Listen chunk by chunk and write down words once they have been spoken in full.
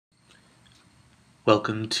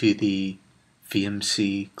Welcome to the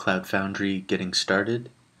VMC Cloud Foundry Getting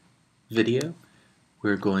Started video.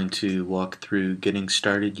 We're going to walk through getting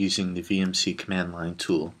started using the VMC command line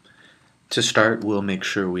tool. To start, we'll make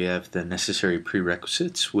sure we have the necessary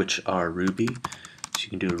prerequisites, which are Ruby. So you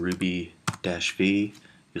can do a Ruby-V.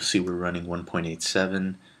 You'll see we're running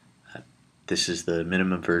 1.87. This is the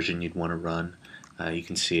minimum version you'd want to run. You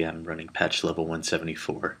can see I'm running patch level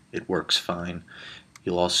 174. It works fine.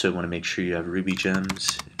 You'll also want to make sure you have Ruby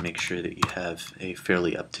gems and make sure that you have a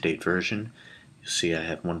fairly up-to-date version. You'll see I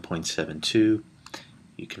have 1.72.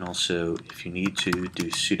 You can also, if you need to, do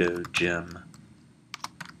sudo gem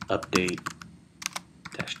update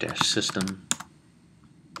 -- system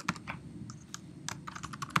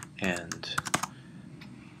and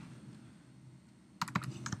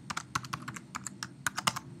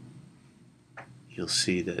you'll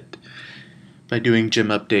see that by doing gem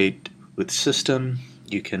update with system,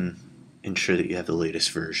 you can ensure that you have the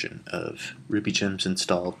latest version of Ruby gems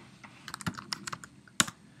installed.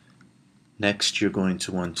 Next, you're going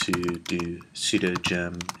to want to do sudo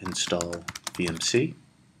gem install VMC.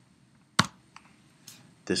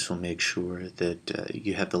 This will make sure that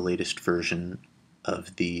you have the latest version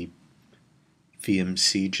of the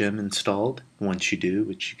VMC gem installed. Once you do,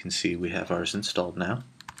 which you can see we have ours installed now,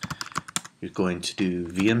 you're going to do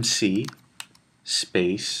VMC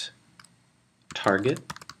space target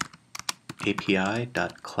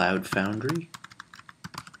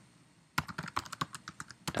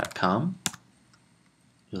api.cloudfoundry.com.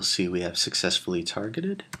 You'll see we have successfully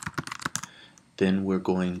targeted. Then we're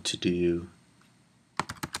going to do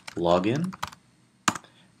login.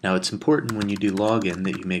 Now it's important when you do login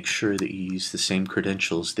that you make sure that you use the same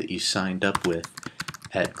credentials that you signed up with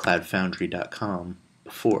at cloudfoundry.com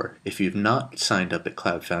before. If you've not signed up at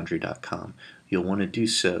cloudfoundry.com, you'll want to do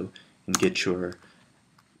so and get your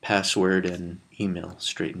password and email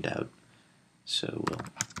straightened out. So we'll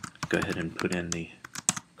go ahead and put in the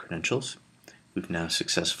credentials. We've now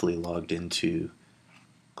successfully logged into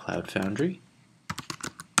Cloud Foundry.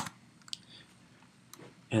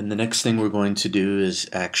 And the next thing we're going to do is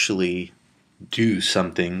actually do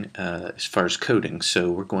something as far as coding. So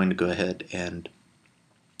we're going to go ahead and,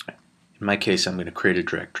 in my case, I'm going to create a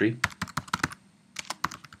directory.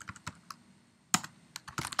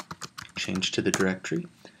 Change to the directory.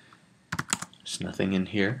 There's nothing in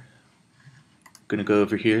here. I'm going to go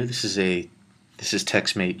over here. This is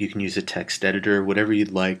TextMate. You can use a text editor, whatever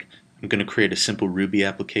you'd like. I'm going to create a simple Ruby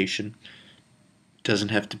application. Doesn't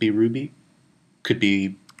have to be Ruby. Could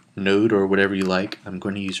be Node or whatever you like. I'm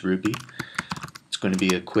going to use Ruby. It's going to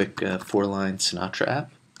be a quick 4-line Sinatra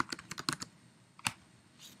app.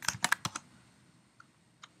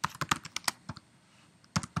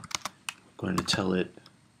 I'm going to tell it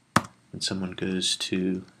when someone goes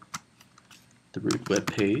to the root web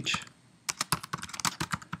page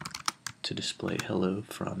to display hello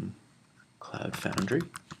from Cloud Foundry.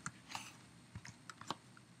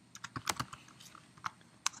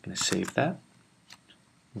 I'm going to save that.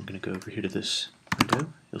 I'm going to go over here to this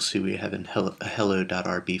window. You'll see we have a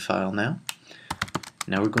hello.rb file now.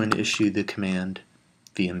 Now we're going to issue the command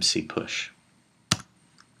vmc push.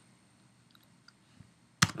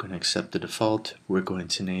 I'm going to accept the default. We're going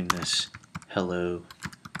to name this hello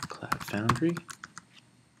Cloud Foundry. You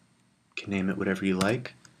can name it whatever you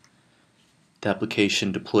like. The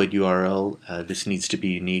application deployed URL, this needs to be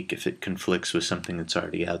unique. If it conflicts with something that's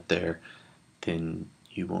already out there, then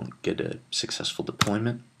you won't get a successful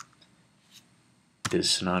deployment. It is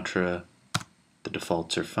Sinatra. The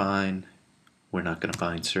defaults are fine. We're not going to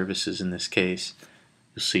bind services in this case.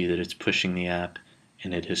 You'll see that it's pushing the app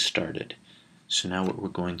and it has started. So now what we're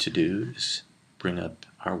going to do is bring up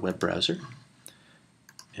our web browser,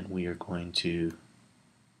 and we are going to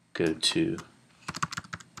go to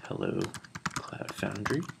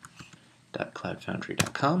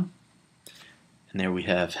hello.cloudfoundry.cloudfoundry.com, and there we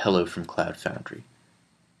have hello from Cloud Foundry.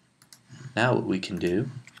 Now what we can do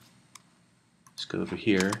is go over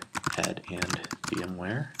here, add and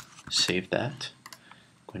VMware, save that.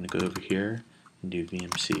 I'm going to go over here and do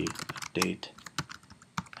vmc update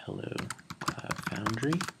hello Cloud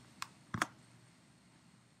Foundry.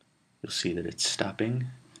 You'll see that it's starting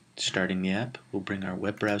the app. We'll bring our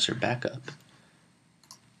web browser back up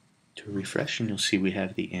to a refresh, and you'll see we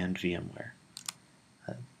have the and VMware.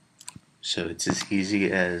 So it's as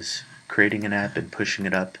easy as creating an app and pushing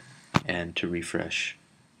it up, and to refresh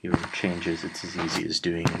your changes, it's as easy as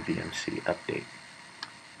doing a VMC update.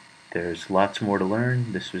 There's lots more to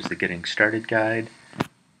learn. This was the Getting Started guide.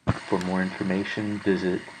 For more information,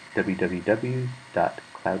 visit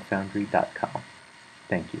www.cloudfoundry.com.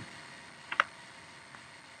 Thank you.